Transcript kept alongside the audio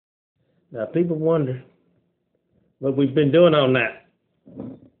Now, people wonder what we've been doing on that.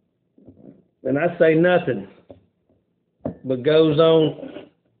 And I say nothing but goes on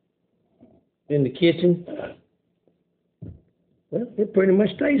in the kitchen. Well, it pretty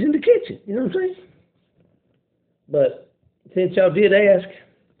much stays in the kitchen, you know what I'm saying? But since y'all did ask,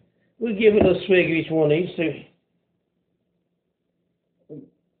 we'll give it a swig of each one of these too.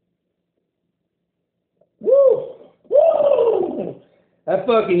 Woo! Woo! That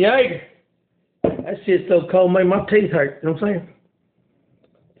fucking Jaeger. That shit's so cold, man, my teeth hurt, you know what I'm saying?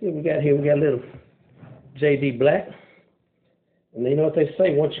 See what we got here? We got a little JD Black. And you know what they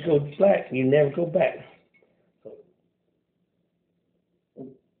say, once you go black, you never go back.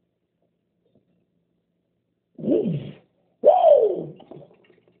 Woo!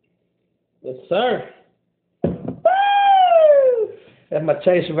 Yes, sir. Woo! That's my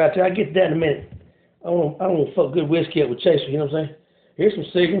chaser right there. I'll get to that in a minute. I don't want to fuck good whiskey up with chaser, you know what I'm saying? Here's some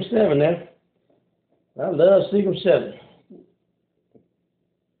Seagram 7 now. I love Seagram 7.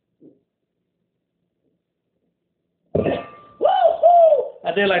 Woo!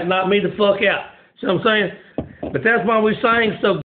 I did like knock me the fuck out. See what I'm saying? But that's why we sang so